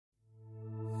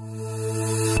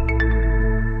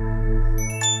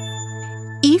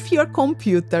If your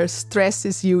computer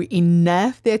stresses you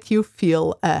enough that you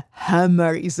feel a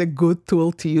hammer is a good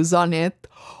tool to use on it,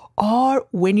 or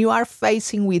when you are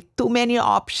facing with too many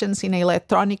options in an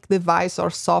electronic device or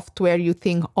software, you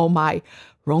think, oh my,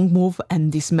 wrong move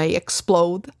and this may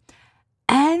explode.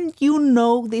 And you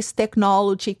know this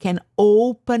technology can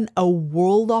open a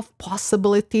world of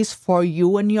possibilities for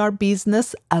you and your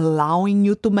business, allowing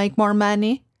you to make more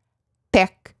money.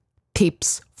 Tech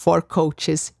Tips for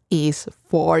Coaches is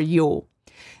for you.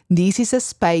 This is a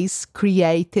space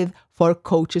created for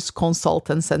coaches,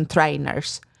 consultants, and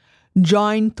trainers.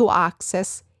 Join to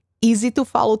access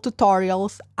easy-to-follow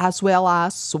tutorials, as well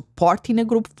as support in a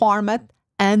group format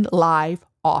and live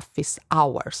office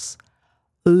hours.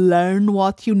 Learn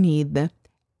what you need,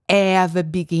 have a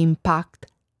big impact,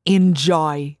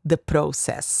 enjoy the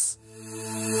process.